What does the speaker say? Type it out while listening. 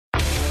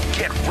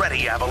Get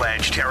ready,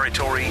 Avalanche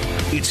territory.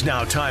 It's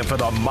now time for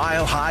the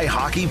Mile High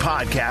Hockey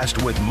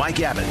Podcast with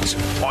Mike Evans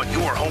on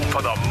your home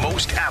for the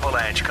most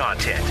Avalanche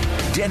content.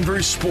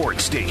 Denver's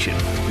sports station,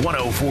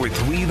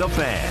 104.3 The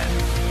Fan.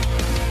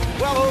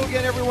 Well, hello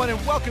again, everyone, and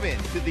welcome in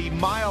to the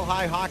Mile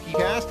High Hockey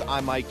Cast.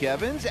 I'm Mike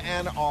Evans,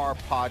 and our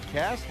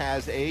podcast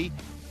has a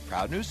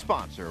proud new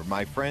sponsor,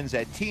 my friends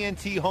at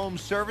TNT Home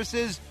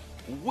Services.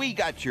 We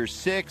got your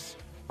six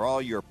for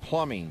all your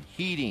plumbing,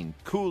 heating,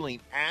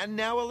 cooling, and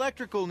now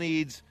electrical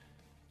needs.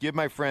 Give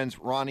my friends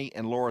Ronnie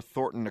and Laura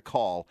Thornton a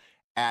call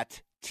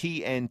at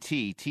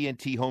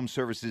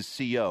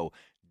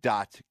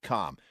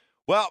TNTHomeservicesCO.com.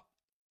 Well,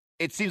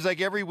 it seems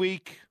like every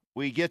week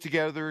we get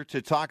together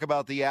to talk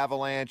about the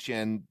Avalanche,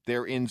 and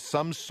they're in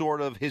some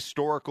sort of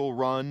historical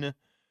run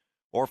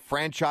or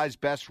franchise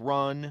best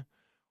run,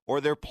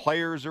 or their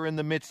players are in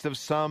the midst of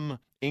some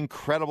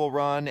incredible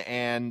run,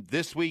 and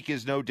this week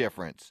is no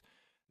different.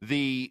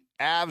 The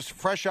Avs,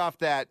 fresh off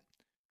that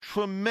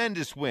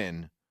tremendous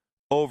win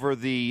over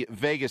the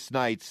Vegas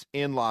Knights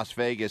in Las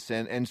Vegas,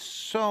 and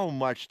so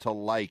much to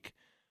like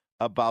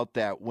about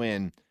that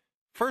win.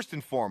 First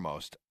and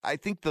foremost, I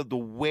think the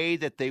way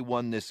that they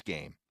won this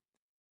game,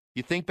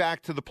 you think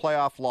back to the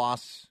playoff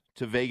loss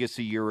to Vegas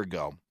a year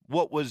ago.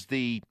 What was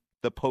the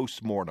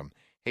post-mortem?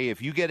 Hey, if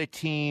you get a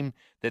team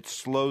that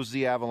slows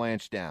the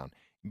Avalanche down,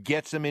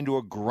 gets them into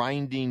a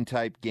grinding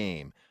type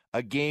game,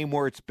 a game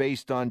where it's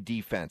based on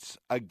defense,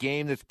 a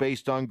game that's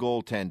based on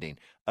goaltending,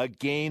 a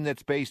game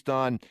that's based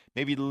on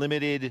maybe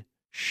limited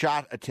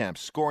shot attempts,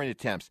 scoring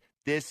attempts.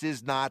 This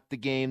is not the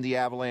game the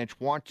Avalanche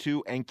want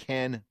to and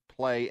can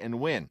play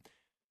and win.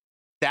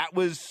 That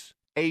was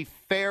a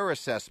fair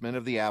assessment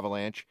of the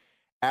Avalanche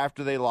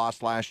after they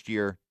lost last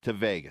year to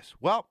Vegas.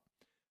 Well,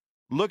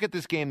 look at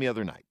this game the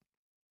other night.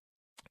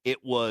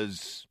 It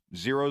was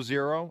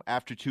 0-0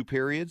 after two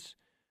periods.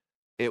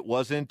 It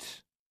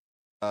wasn't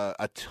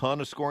a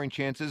ton of scoring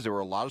chances. There were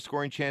a lot of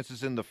scoring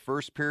chances in the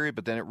first period,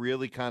 but then it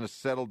really kind of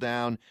settled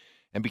down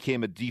and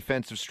became a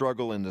defensive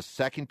struggle in the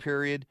second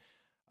period.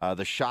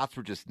 The shots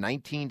were just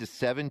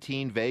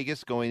 19-17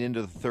 Vegas going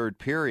into the third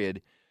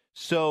period.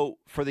 So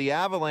for the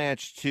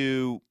Avalanche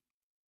to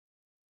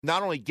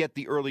not only get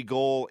the early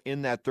goal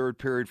in that third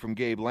period from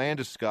Gabe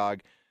Landeskog,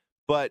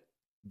 but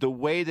the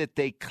way that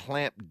they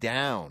clamped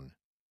down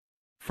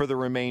for the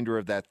remainder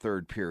of that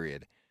third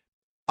period,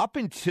 up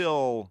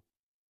until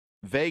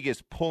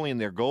Vegas pulling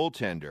their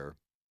goaltender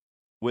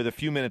with a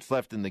few minutes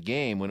left in the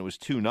game when it was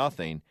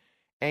 2-0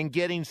 and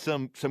getting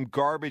some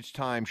garbage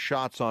time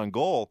shots on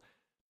goal,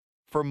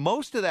 for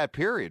most of that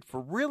period, for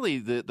really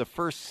the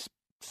first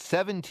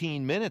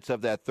 17 minutes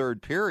of that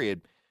third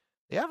period,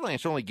 the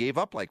Avalanche only gave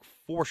up like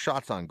 4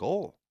 shots on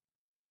goal.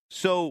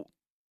 So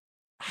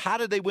how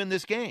did they win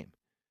this game?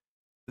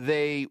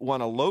 They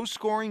won a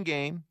low-scoring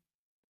game,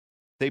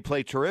 they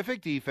played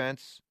terrific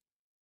defense,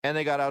 and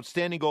they got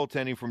outstanding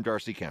goaltending from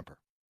Darcy Kuemper.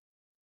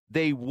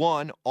 They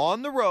won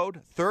on the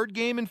road, third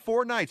game in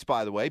 4 nights,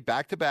 by the way,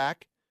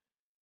 back-to-back,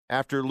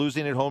 after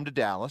losing at home to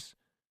Dallas.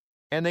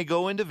 And they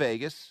go into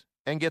Vegas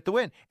and get the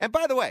win. And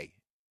by the way,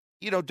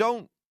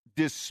 don't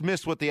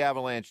dismiss what the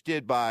Avalanche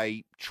did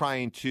by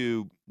trying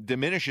to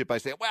diminish it by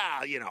saying, well,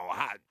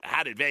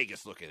 how did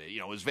Vegas look at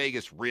it? Was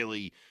Vegas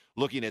really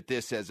looking at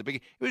this as a big...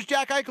 It was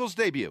Jack Eichel's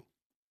debut.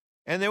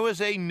 And there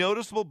was a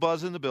noticeable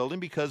buzz in the building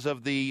because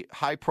of the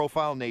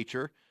high-profile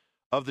nature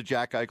of the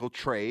Jack Eichel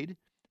trade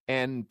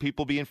and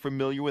people being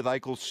familiar with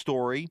Eichel's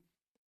story.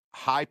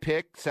 High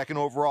pick, second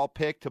overall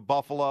pick to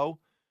Buffalo.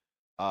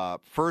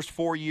 First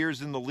 4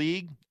 years in the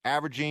league,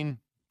 averaging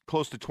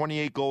close to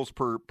 28 goals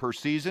per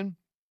season.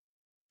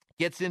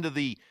 Gets into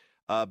the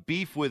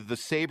beef with the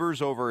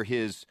Sabres over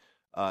his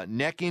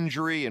neck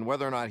injury and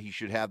whether or not he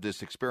should have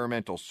this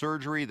experimental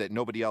surgery that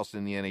nobody else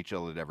in the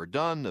NHL had ever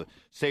done. The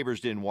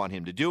Sabres didn't want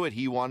him to do it.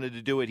 He wanted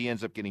to do it. He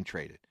ends up getting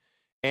traded.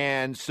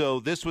 And so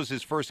this was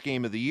his first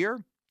game of the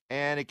year,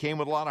 and it came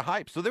with a lot of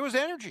hype. So there was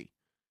energy.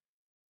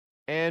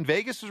 And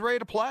Vegas was ready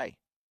to play.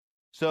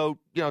 So,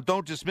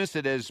 don't dismiss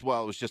it as,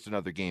 well, it was just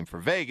another game for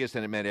Vegas,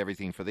 and it meant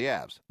everything for the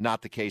Avs.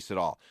 Not the case at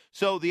all.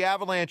 So the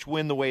Avalanche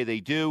win the way they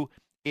do.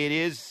 It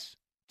is,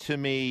 to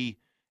me,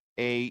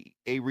 a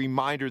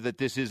reminder that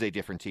this is a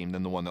different team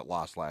than the one that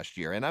lost last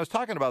year. And I was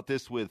talking about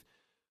this with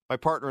my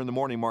partner in the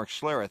morning, Mark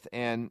Schlereth,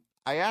 and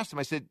I asked him,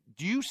 I said,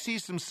 do you see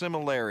some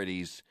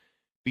similarities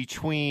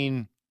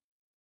between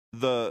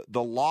the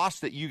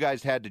loss that you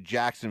guys had to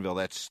Jacksonville,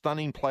 that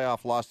stunning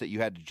playoff loss that you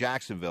had to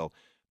Jacksonville,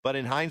 but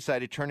in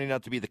hindsight, it turning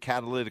out to be the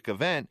catalytic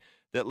event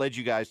that led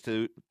you guys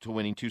to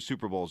winning 2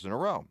 Super Bowls in a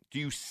row? Do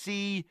you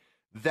see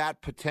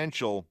that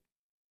potential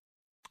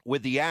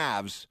with the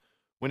Avs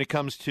when it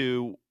comes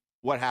to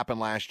what happened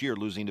last year,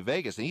 losing to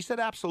Vegas? And he said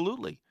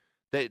absolutely,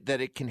 that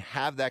it can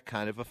have that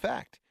kind of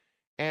effect.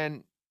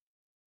 And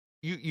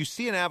you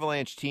see an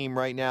Avalanche team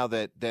right now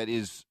that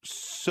is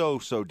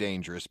so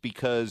dangerous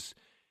because,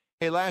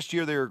 hey, last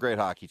year they were a great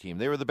hockey team.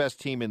 They were the best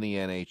team in the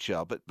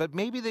NHL, but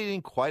maybe they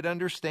didn't quite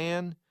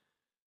understand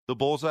the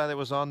bullseye that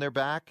was on their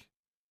back,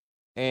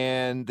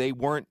 and they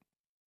weren't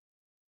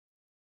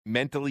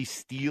mentally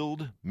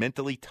steeled,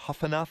 mentally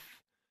tough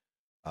enough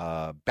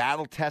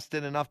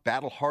battle-tested enough,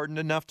 battle-hardened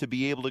enough to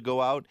be able to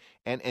go out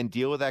and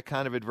deal with that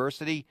kind of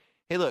adversity.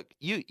 Hey, look,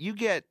 you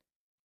get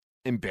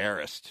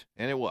embarrassed,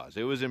 and it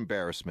was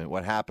embarrassment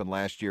what happened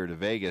last year to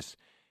Vegas,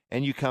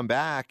 and you come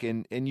back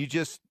and you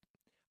just,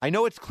 I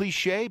know it's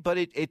cliche, but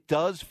it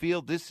does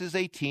feel this is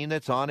a team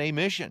that's on a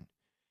mission,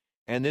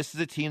 and this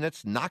is a team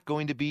that's not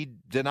going to be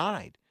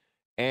denied,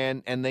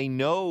 and they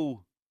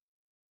know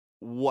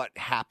what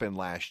happened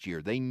last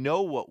year. They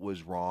know what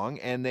was wrong,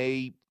 and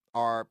they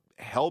are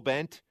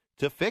hell-bent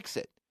to fix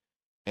it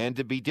and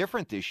to be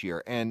different this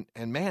year. And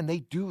man, they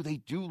do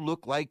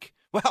look like,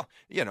 well,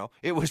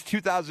 it was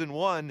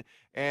 2001,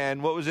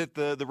 and what was it,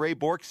 the Ray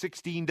Bork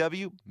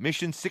 16W,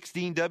 mission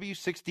 16W,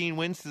 16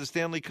 wins to the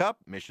Stanley Cup,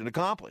 mission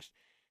accomplished.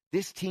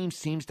 This team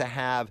seems to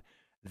have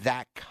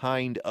that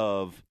kind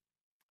of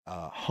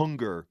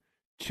hunger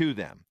to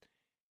them.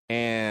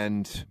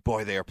 And,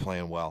 boy, they are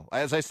playing well.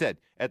 As I said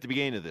at the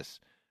beginning of this,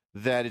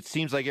 that it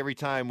seems like every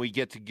time we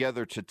get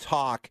together to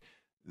talk,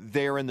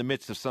 they're in the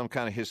midst of some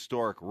kind of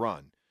historic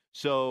run.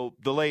 So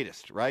the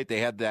latest, right? They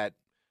had that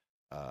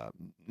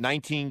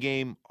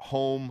 19-game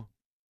home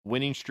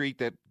winning streak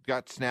that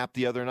got snapped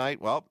the other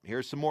night. Well,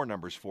 here's some more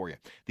numbers for you.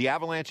 The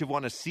Avalanche have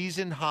won a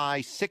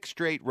season-high 6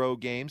 straight road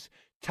games,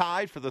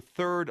 tied for the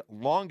third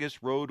longest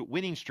road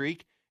winning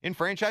streak in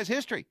franchise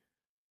history.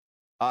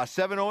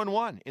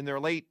 7-0-1 in their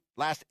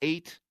last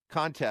 8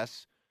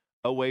 contests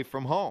away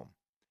from home.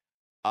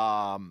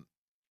 And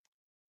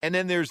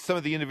then there's some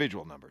of the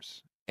individual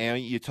numbers. And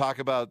you talk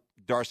about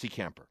Darcy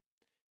Kuemper.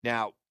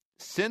 Now,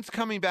 since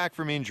coming back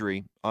from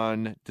injury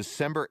on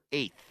December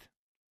 8th,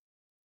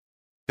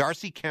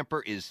 Darcy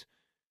Kuemper is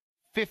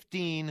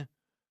 15-0-2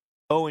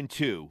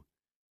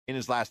 in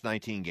his last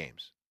 19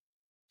 games.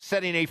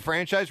 Setting a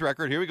franchise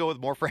record. Here we go with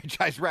more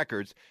franchise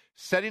records.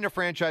 Setting a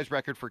franchise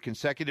record for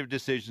consecutive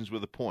decisions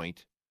with a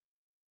point.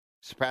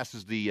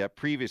 Surpasses the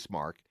previous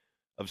mark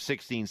of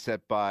 16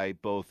 set by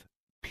both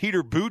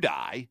Peter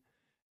Budaj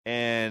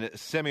and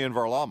Semyon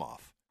Varlamov.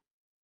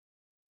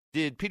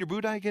 Did Peter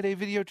Budaj get a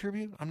video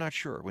tribute? I'm not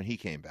sure when he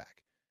came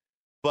back.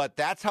 But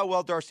that's how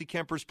well Darcy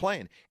Kuemper's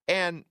playing.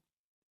 And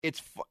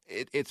it's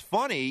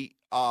funny,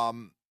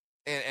 and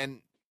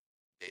in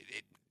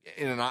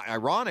an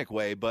ironic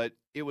way, but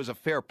it was a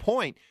fair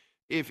point.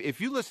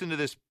 If you listen to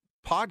this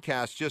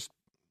podcast just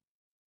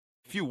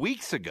a few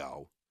weeks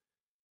ago,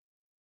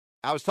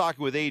 I was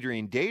talking with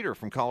Adrian Dater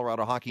from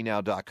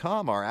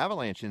ColoradoHockeyNow.com, our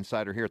Avalanche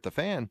insider here at the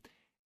Fan,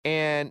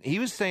 and he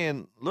was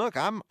saying, look,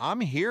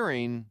 I'm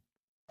hearing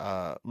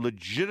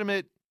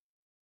legitimate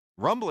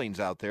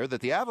rumblings out there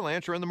that the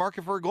Avalanche are in the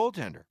market for a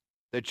goaltender,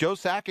 that Joe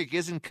Sakic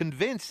isn't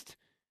convinced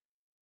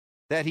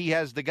that he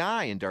has the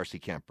guy in Darcy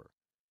Kuemper.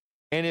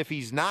 And if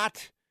he's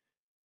not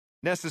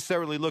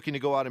necessarily looking to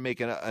go out and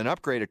make an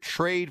upgrade, a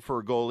trade for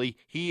a goalie,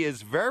 he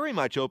is very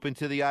much open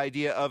to the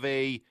idea of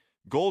a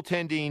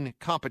goaltending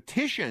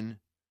competition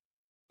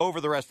over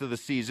the rest of the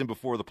season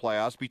before the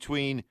playoffs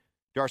between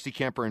Darcy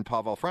Kuemper and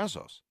Pavel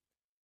Francouz.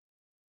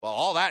 Well,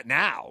 all that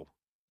now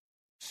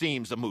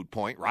seems a moot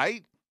point,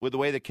 right? With the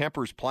way that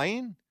Kemper's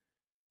playing?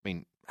 I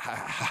mean,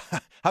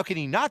 how can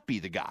he not be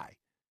the guy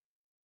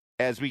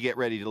as we get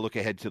ready to look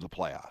ahead to the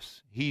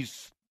playoffs?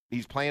 He's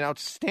playing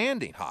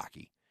outstanding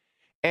hockey.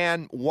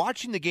 And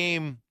watching the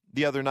game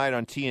the other night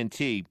on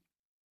TNT,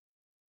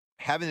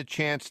 having the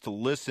chance to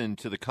listen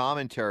to the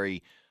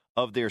commentary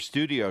of their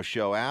studio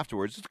show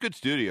afterwards. It's a good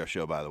studio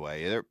show, by the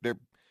way.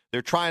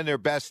 They're trying their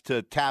best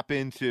to tap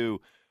into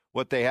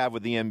what they have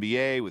with the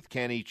NBA, with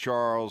Kenny,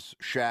 Charles,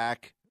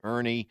 Shaq,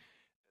 Ernie.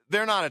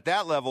 They're not at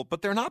that level,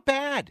 but they're not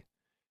bad.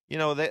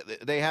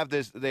 They have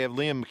this. They have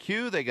Liam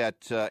McHugh. They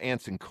got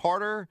Anson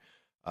Carter,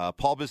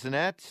 Paul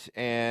Bissonnette,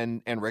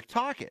 and Rick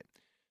Tocchet.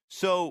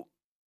 So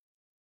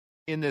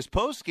in this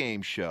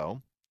post-game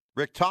show,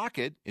 Rick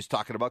Tocchet is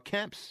talking about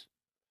Kemps.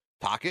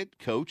 Tocchet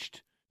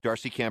coached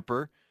Darcy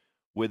Kuemper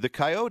with the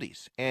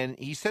Coyotes. And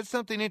he said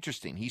something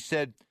interesting. He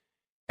said,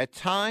 at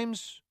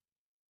times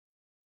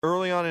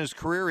early on in his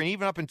career, and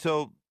even up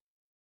until,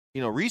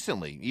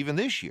 recently, even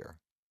this year,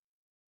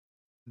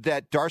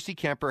 that Darcy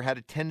Kuemper had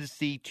a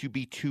tendency to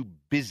be too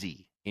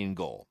busy in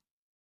goal.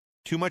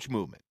 Too much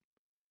movement.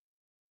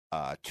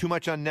 Too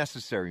much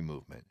unnecessary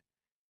movement.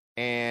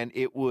 And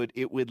it would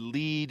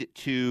lead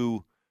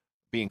to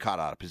being caught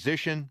out of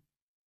position,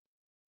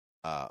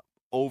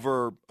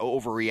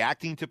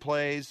 overreacting to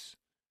plays,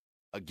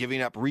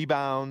 giving up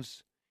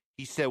rebounds.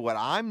 He said, what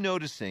I'm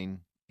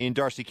noticing in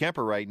Darcy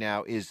Kuemper right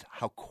now is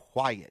how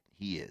quiet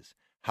he is,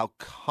 how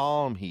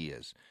calm he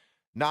is,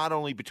 not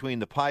only between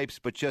the pipes,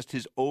 but just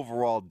his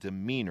overall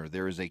demeanor.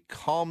 There is a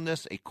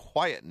calmness, a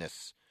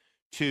quietness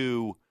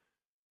to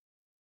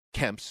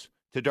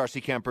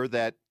Darcy Kuemper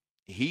that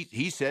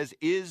he says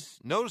is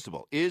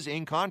noticeable, is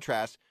in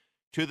contrast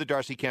to the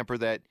Darcy Kuemper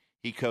that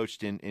he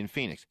coached in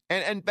Phoenix.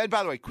 And by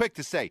the way, quick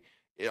to say,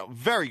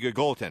 very good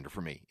goaltender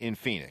for me in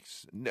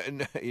Phoenix.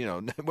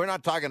 We're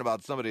not talking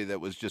about somebody that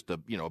was just a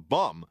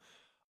bum.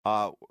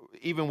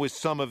 Even with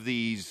some of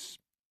these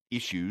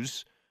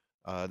issues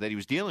that he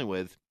was dealing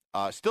with,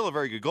 still a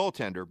very good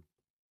goaltender.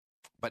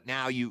 But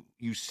now you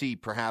see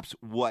perhaps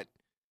what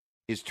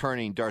is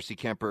turning Darcy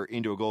Kuemper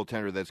into a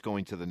goaltender that's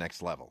going to the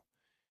next level.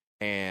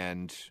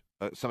 And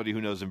somebody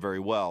who knows him very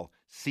well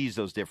sees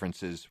those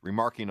differences,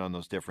 remarking on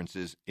those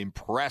differences,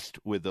 impressed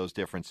with those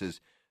differences.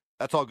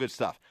 That's all good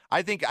stuff.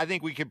 I think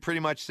we can pretty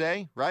much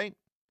say, right,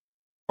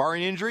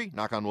 barring injury,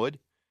 knock on wood,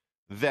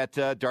 that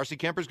Darcy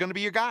Kuemper is going to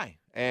be your guy.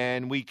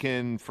 And we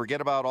can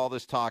forget about all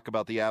this talk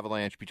about the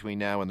Avalanche between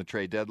now and the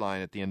trade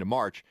deadline at the end of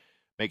March,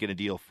 making a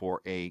deal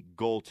for a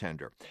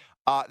goaltender.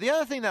 The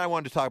other thing that I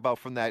wanted to talk about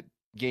from that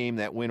game,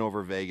 that win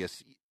over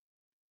Vegas,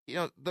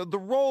 the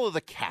role of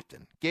the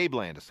captain, Gabe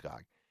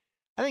Landeskog.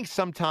 I think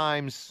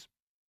sometimes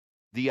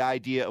the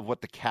idea of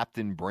what the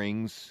captain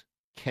brings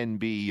can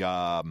be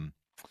kind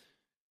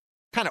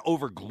of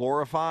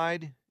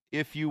over-glorified,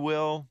 if you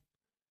will.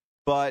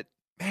 But,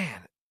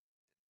 man,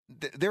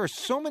 there are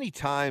so many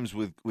times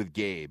with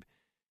Gabe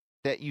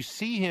that you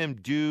see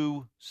him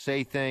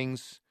say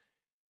things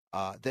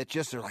that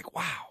just are like,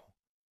 wow,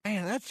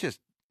 man, that's just,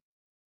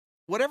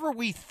 whatever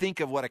we think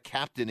of what a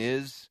captain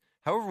is,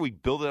 however we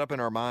build it up in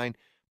our mind,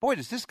 boy,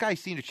 does this guy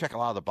seem to check a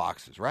lot of the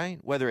boxes, right?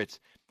 Whether it's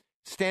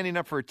standing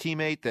up for a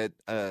teammate that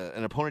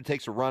an opponent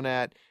takes a run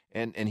at,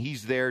 and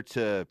he's there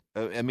to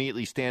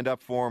immediately stand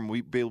up for him,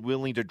 we be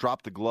willing to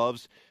drop the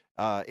gloves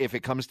if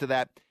it comes to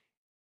that.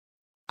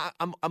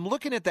 I'm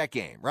looking at that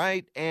game,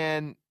 right?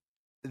 And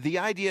the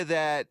idea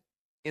that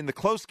in the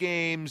close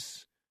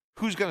games,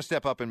 who's going to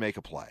step up and make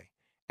a play?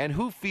 And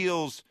who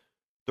feels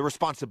the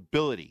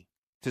responsibility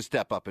to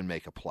step up and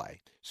make a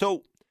play?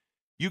 So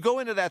you go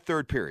into that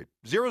third period,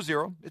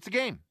 0-0. It's a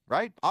game,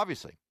 right?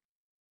 Obviously.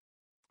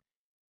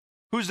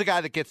 Who's the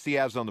guy that gets the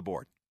Avs on the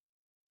board?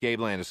 Gabe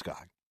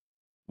Landeskog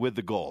with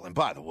the goal. And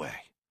by the way,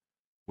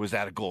 was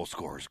that a goal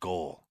scorer's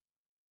goal?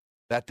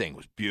 That thing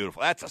was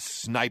beautiful. That's a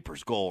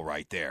sniper's goal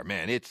right there,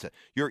 man.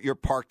 You're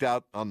parked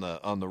out on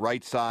the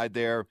right side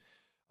there,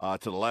 to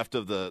the left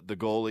of the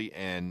goalie,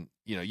 and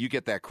you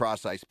get that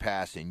cross ice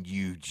pass and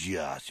you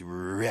just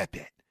rip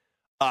it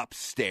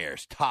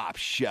upstairs, top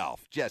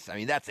shelf.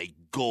 That's a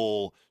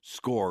goal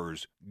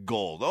scorer's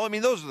goal. Though,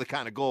 those are the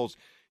kind of goals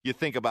you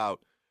think about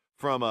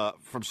from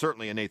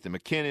certainly a Nathan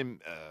MacKinnon,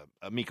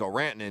 a Mikko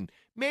Rantanen.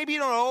 Maybe you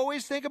don't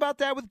always think about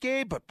that with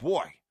Gabe, but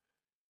boy,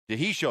 did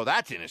he show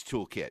that's in his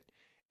toolkit.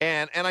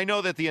 And I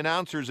know that the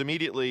announcers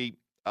immediately,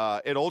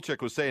 Ed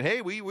Olczyk was saying,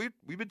 hey, we've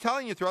been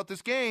telling you throughout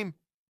this game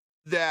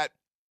that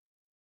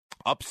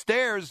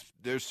upstairs,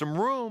 there's some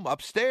room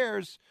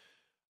upstairs.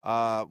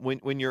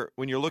 When you're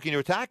looking to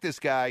attack this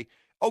guy,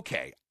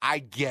 okay, I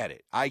get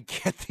it. I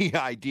get the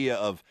idea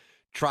of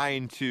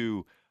trying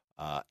to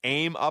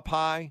aim up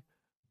high,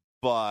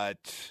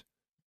 but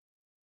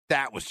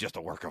that was just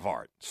a work of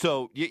art.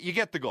 So you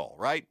get the goal,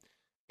 right?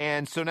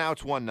 And so now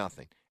it's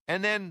 1-0.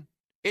 And then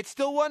it's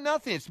still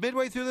 1-0. It's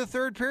midway through the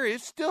third period.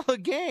 It's still a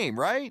game,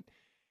 right?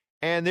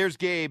 And there's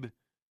Gabe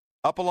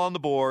up along the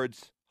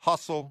boards,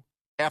 hustle,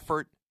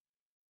 effort,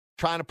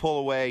 trying to pull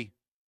away,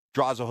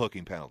 draws a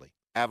hooking penalty.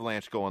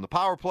 Avalanche go on the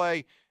power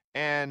play,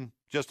 and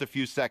just a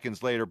few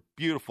seconds later,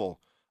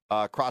 beautiful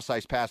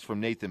cross-ice pass from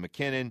Nathan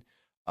MacKinnon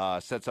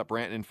sets up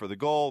Rantanen for the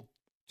goal.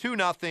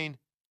 2-0,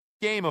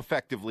 game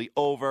effectively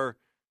over.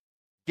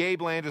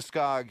 Gabe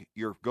Landeskog,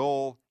 your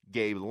goal.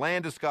 Gabe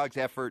Landeskog's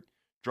effort,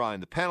 drawing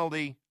the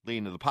penalty,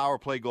 leading to the power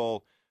play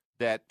goal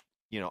that,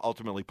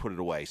 ultimately put it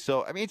away.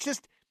 So, it's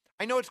just,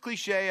 I know it's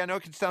cliche, I know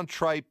it can sound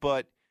trite,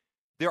 but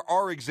there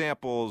are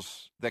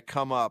examples that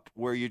come up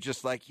where you're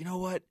just like, you know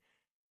what?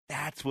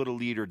 That's what a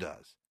leader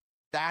does.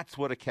 That's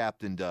what a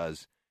captain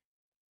does.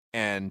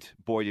 And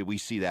boy, did we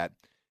see that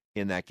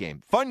in that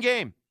game. Fun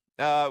game.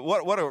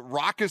 What a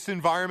raucous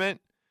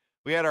environment.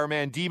 We had our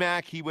man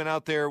D-Mac. He went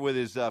out there with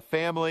his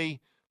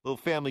family, little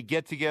family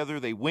get-together.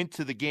 They went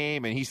to the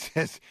game, and he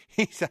said,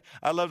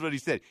 I loved what he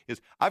said. He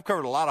goes, I've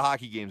covered a lot of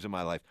hockey games in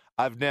my life.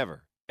 I've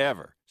never,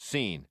 ever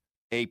seen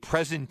a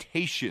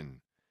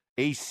presentation,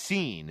 a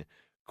scene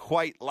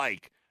quite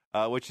like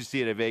what you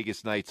see at a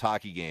Vegas Knights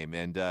hockey game.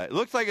 And it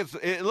looks like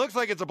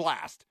it's a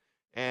blast.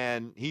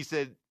 And he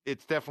said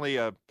it's definitely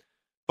a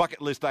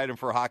bucket list item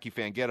for a hockey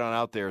fan. Get on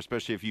out there,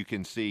 especially if you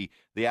can see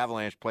the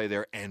Avalanche play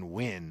there and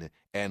win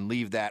and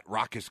leave that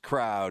raucous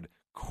crowd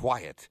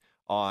quiet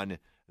on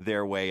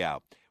their way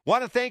out.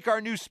 Want to thank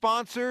our new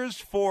sponsors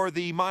for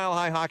the Mile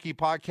High Hockey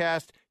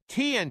Podcast,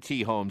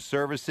 TNT Home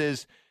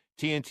Services.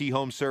 TNT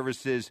Home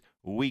Services,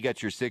 we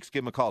got your six.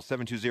 Give them a call,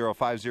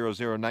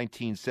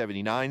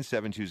 720-500-1979,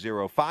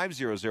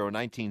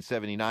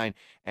 720-500-1979,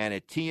 and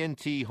at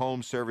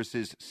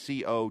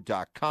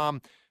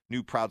TNTHomeServicesCO.com,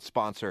 new proud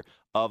sponsor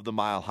of the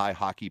Mile High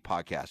Hockey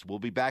Podcast. We'll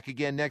be back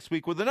again next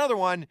week with another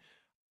one.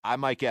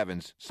 I'm Mike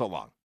Evans. So long.